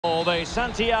The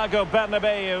Santiago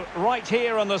Bernabeu, right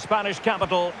here in the Spanish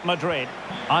capital, Madrid.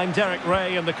 I'm Derek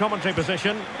Ray in the commentary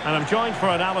position, and I'm joined for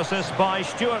analysis by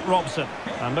Stuart Robson.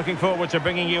 I'm looking forward to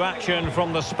bringing you action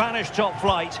from the Spanish top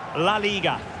flight, La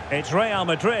Liga. It's Real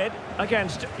Madrid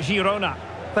against Girona.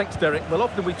 Thanks, Derek. Well,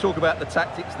 often we talk about the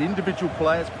tactics, the individual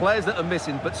players that are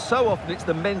missing, but so often it's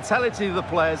the mentality of the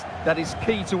players that is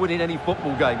key to winning any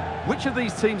football game. Which of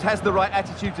these teams has the right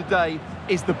attitude today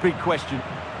is the big question.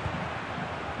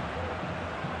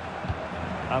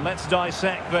 And let's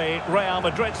dissect the Real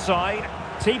Madrid side.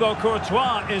 Thibaut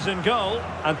Courtois is in goal.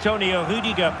 Antonio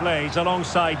Rudiger plays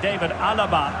alongside David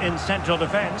Alaba in central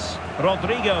defence.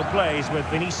 Rodrigo plays with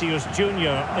Vinicius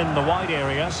Junior in the wide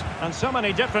areas. And so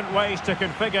many different ways to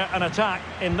configure an attack.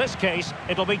 In this case,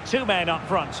 it'll be two men up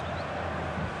front.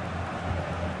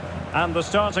 And the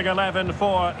starting 11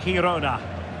 for Girona.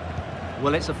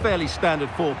 Well, it's a fairly standard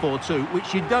 4-4-2,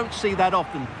 which you don't see that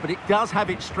often, but it does have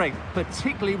its strength,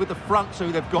 particularly with the front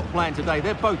two they've got playing today.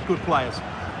 They're both good players.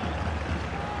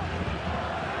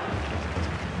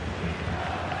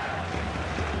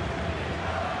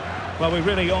 Well, we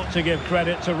really ought to give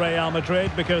credit to Real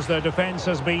Madrid because their defence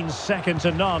has been second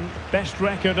to none. Best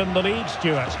record in the league,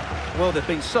 Stuart. Well, they've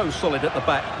been so solid at the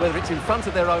back, whether it's in front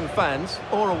of their own fans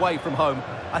or away from home.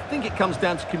 I think it comes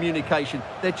down to communication.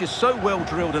 They're just so well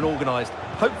drilled and organised.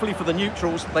 Hopefully for the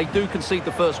neutrals, they do concede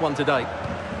the first one today.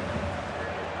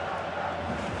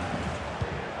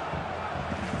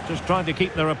 Just trying to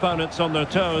keep their opponents on their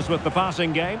toes with the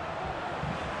passing game.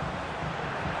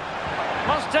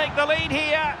 Must take the lead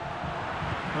here.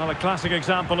 Well, a classic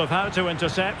example of how to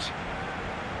intercept.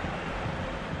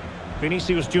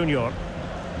 Vinicius Junior.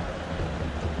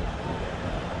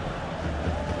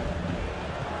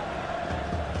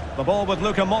 The ball with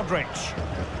Luka Modric.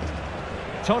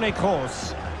 Toni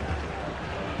Kroos.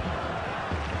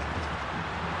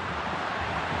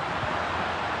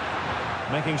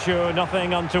 Making sure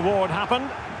nothing untoward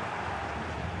happened.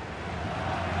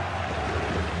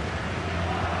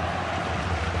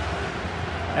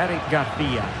 Eric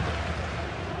Garcia.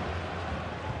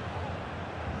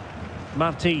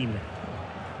 Martin.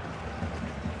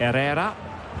 Herrera.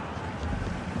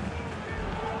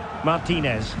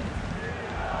 Martinez.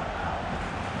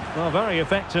 Well, very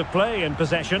effective play in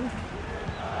possession.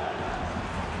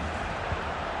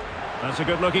 That's a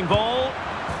good-looking ball.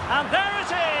 And there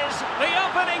it is, the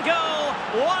opening goal,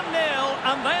 1-0,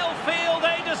 and they'll feel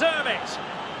they deserve it.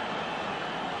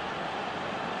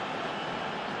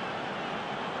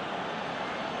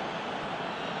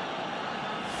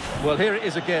 Well, here it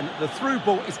is again. The through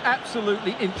ball is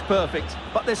absolutely inch perfect,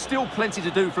 but there's still plenty to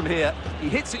do from here. He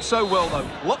hits it so well,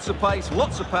 though. Lots of pace,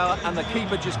 lots of power, and the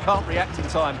keeper just can't react in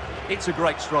time. It's a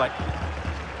great strike.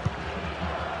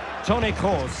 Toni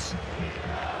Kroos.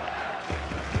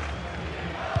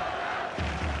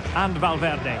 And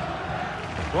Valverde.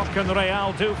 What can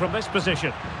Real do from this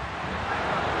position?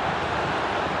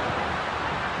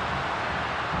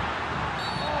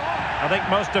 I think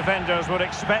most defenders would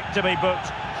expect to be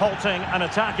booked, halting an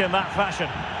attack in that fashion.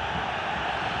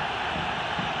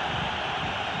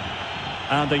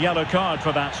 And a yellow card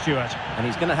for that, Stuart. And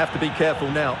he's going to have to be careful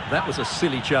now. That was a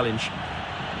silly challenge.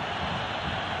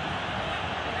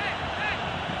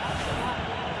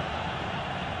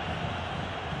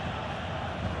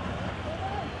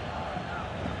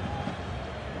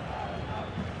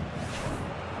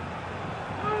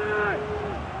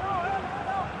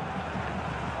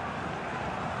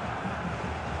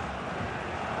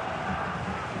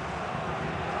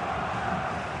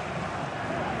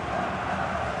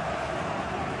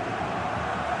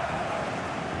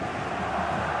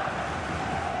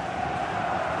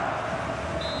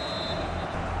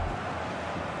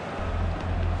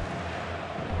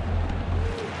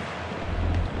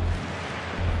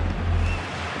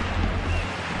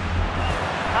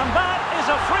 And that is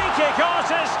a free-kick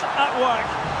artist at work.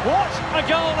 What a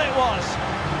goal it was.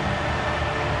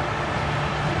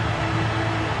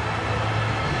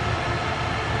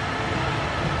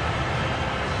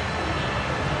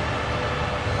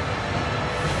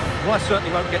 Well, I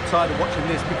certainly won't get tired of watching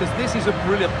this because this is a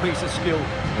brilliant piece of skill.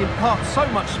 He imparts so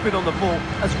much spin on the ball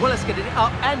as well as getting it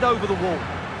up and over the wall.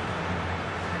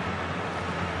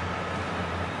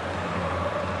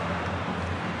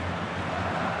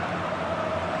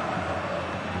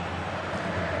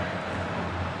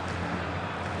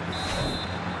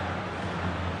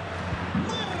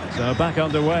 So back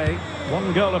underway.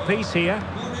 One goal apiece here.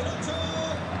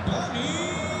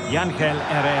 Ángel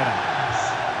Herrera.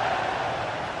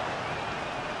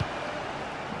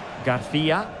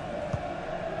 Garcia.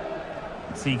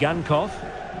 Tsigankov.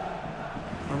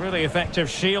 A really effective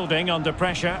shielding under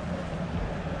pressure.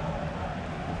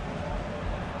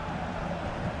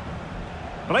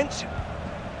 Blint.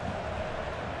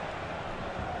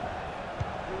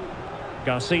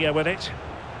 Garcia with it.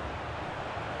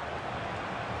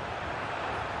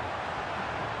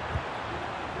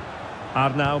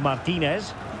 Arnau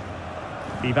Martinez.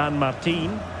 Ivan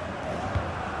Martin.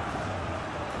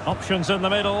 Options in the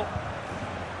middle.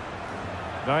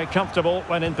 Very comfortable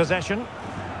when in possession.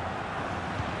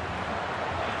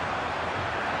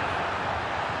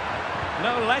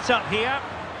 No let-up here.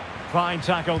 Fine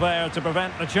tackle there to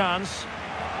prevent the chance.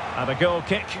 And a goal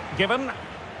kick given.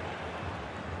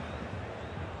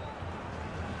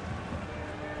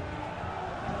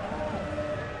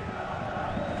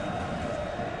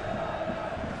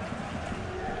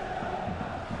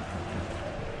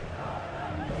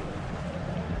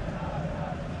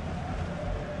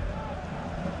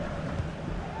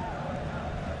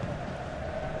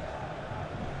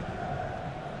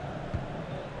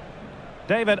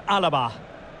 David Alaba.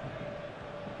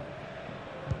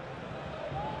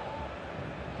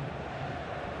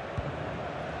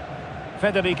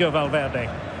 Federico Valverde.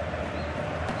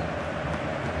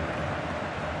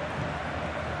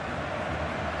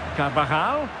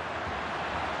 Carvajal.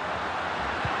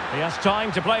 He has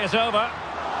time to play it over.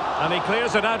 And he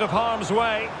clears it out of harm's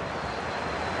way.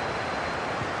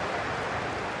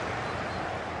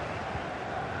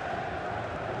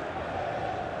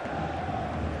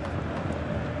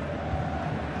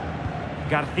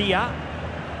 Garcia.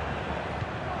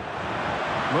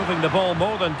 Moving the ball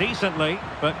more than decently,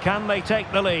 but can they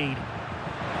take the lead?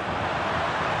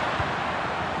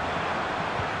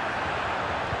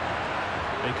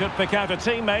 He could pick out a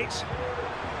teammate.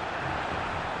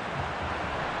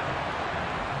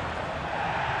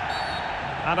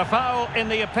 And a foul in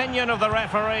the opinion of the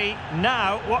referee.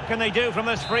 Now, what can they do from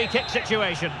this free kick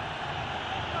situation?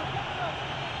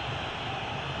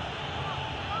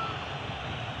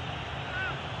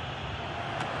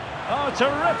 Oh,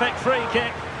 terrific free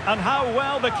kick, and how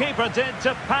well the keeper did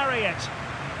to parry it.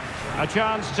 A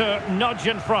chance to nudge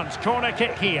in front. Corner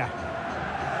kick here.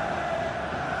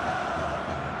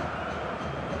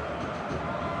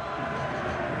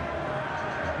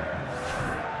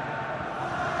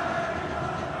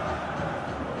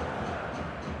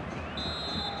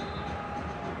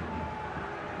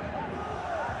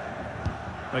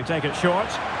 They take it short.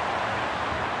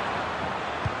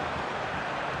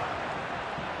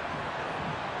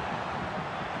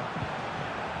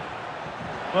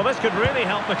 Well, this could really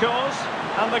help the cause.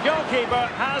 And the goalkeeper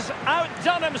has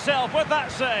outdone himself with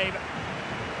that save.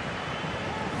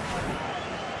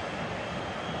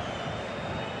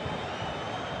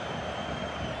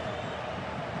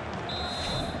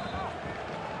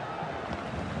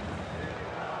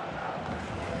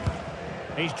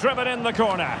 He's driven in the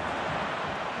corner.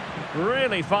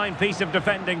 Really fine piece of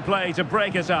defending play to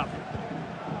break us up.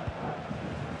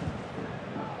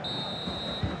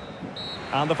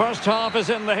 And the first half is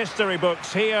in the history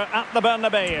books here at the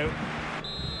Bernabeu.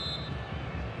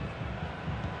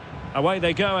 Away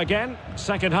they go again.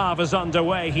 Second half is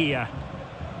underway here.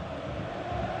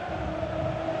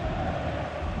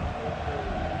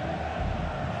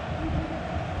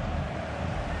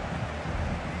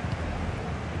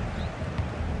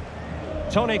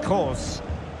 Toni Kroos.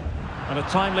 And a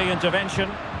timely intervention.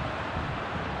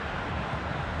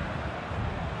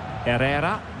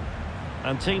 Herrera.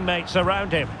 And teammates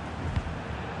around him.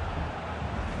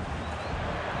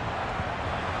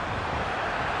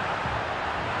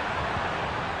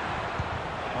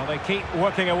 Well, they keep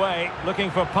working away,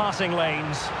 looking for passing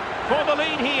lanes. For the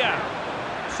lead here.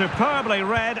 Superbly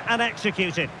read and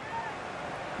executed.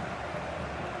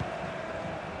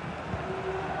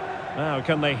 Now,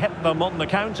 can they hit them on the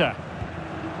counter?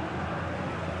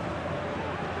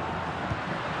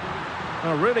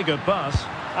 A really good pass.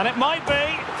 And it might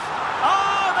be...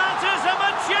 Oh, that is a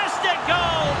majestic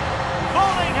goal!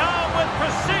 Falling home with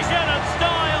precision and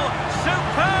style.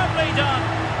 Superbly done.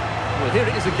 Well, here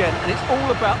it is again, and it's all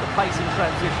about the pace in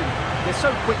transition. They're so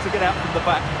quick to get out from the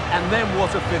back, and then what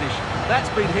a finish.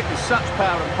 That's been hit with such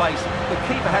power and pace. The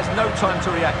keeper has no time to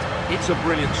react. It's a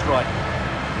brilliant strike.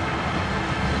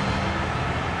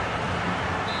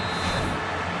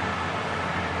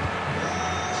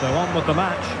 So on with the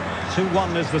match.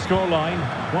 2-1 is the scoreline.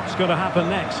 What's going to happen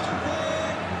next?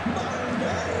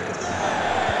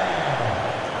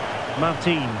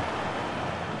 Martin.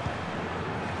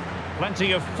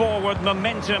 Plenty of forward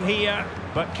momentum here,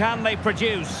 but can they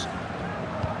produce?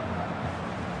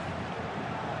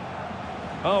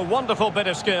 Oh, wonderful bit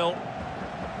of skill.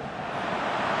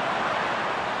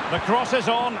 The cross is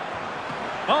on.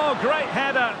 Oh, great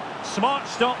header. Smart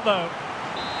stop, though.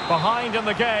 Behind in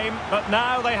the game, but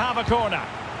now they have a corner.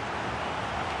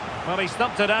 Well, he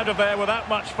stumped it out of there without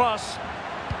much fuss.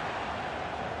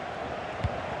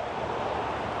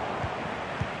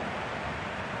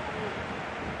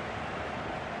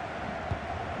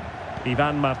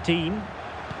 Ivan Martin.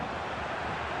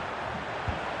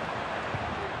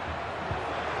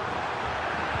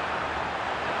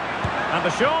 And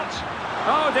the shot.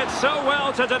 Oh, did so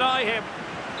well to deny him.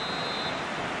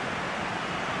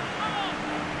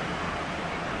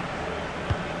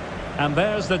 And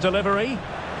there's the delivery.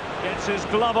 Gets his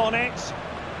glove on it.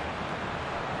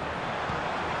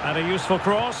 And a useful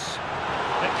cross.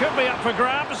 It could be up for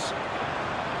grabs.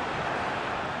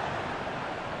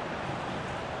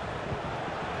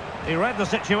 He read the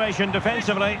situation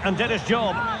defensively and did his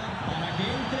job.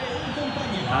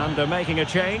 And they're making a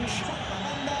change.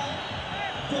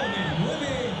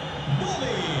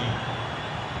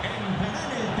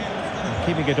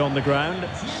 Keeping it on the ground.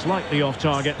 Slightly off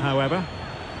target, however.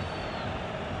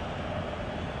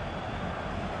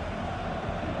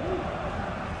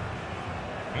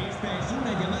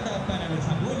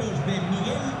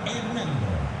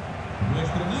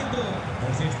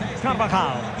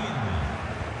 Carvajal.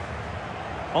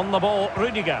 On the ball,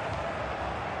 Rudiger.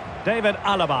 David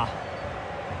Alaba.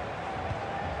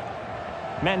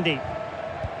 Mendy.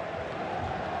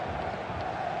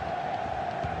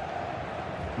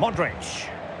 Modric.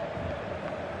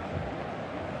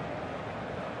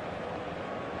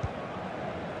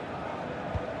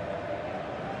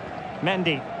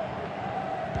 Mendy.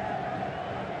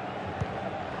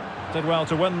 Did well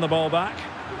to win the ball back.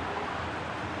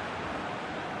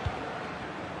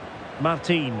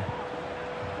 Martin.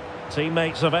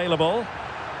 Teammates available.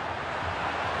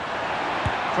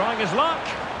 Trying his luck.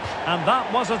 And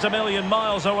that wasn't a million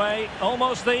miles away.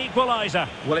 Almost the equaliser.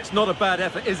 Well, it's not a bad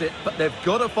effort, is it? But they've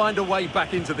got to find a way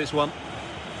back into this one.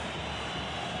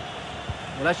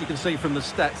 Well, as you can see from the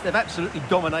stats, they've absolutely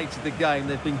dominated the game.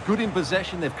 They've been good in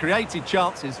possession. They've created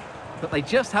chances. But they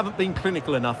just haven't been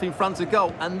clinical enough in front of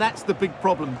goal. And that's the big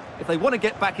problem. If they want to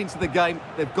get back into the game,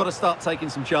 they've got to start taking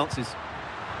some chances.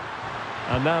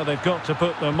 And now they've got to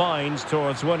put their minds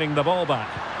towards winning the ball back.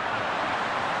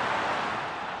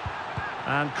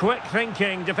 And quick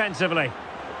thinking defensively.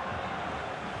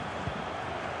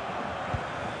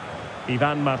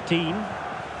 Ivan Martin.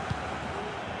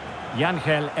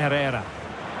 Ángel Herrera.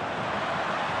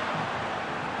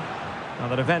 Now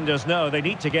the defenders know they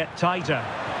need to get tighter.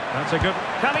 That's a good...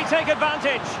 Can he take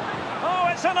advantage? Oh,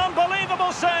 it's an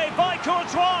unbelievable save by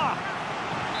Courtois.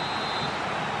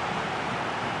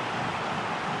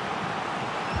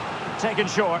 Taken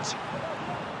short.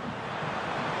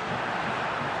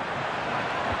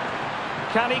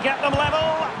 Can he get them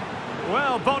level?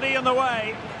 Well, body in the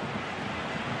way.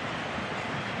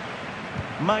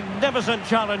 Magnificent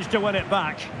challenge to win it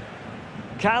back.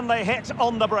 Can they hit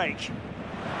on the break?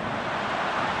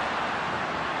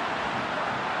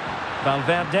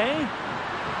 Valverde.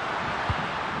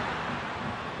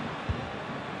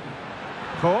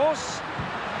 Course.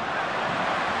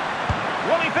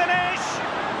 Will he finish?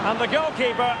 And the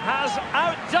goalkeeper has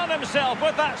outdone himself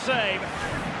with that save.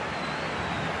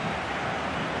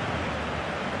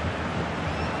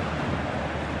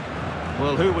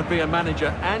 Well, who would be a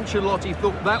manager? Ancelotti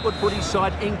thought that would put his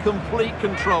side in complete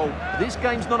control. This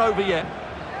game's not over yet.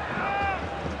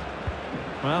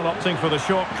 Well, opting for the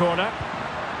short corner.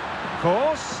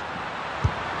 Course.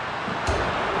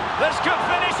 This could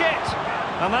finish it.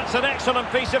 And that's an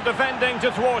excellent piece of defending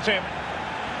to thwart him.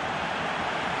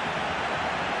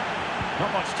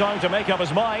 Not much time to make up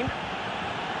his mind.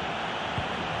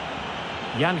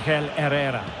 Ángel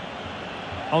Herrera.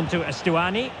 On to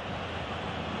Estuani.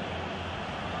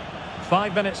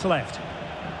 5 minutes left.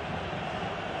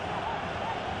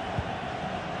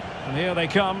 And here they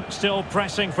come, still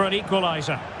pressing for an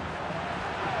equaliser.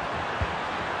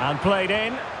 And played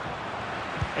in.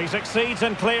 He succeeds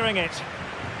in clearing it.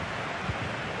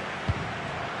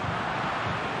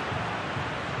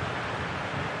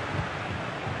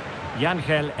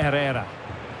 Ángel Herrera.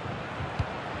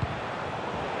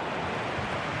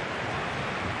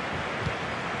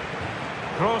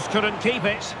 Kroos couldn't keep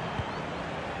it.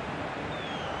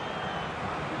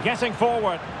 Getting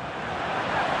forward.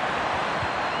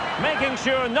 Making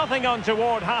sure nothing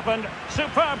untoward happened.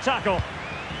 Superb tackle.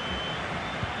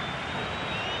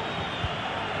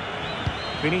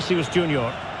 Vinicius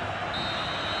Junior.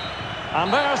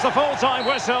 And there's the full-time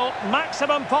whistle.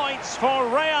 Maximum points for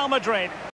Real Madrid.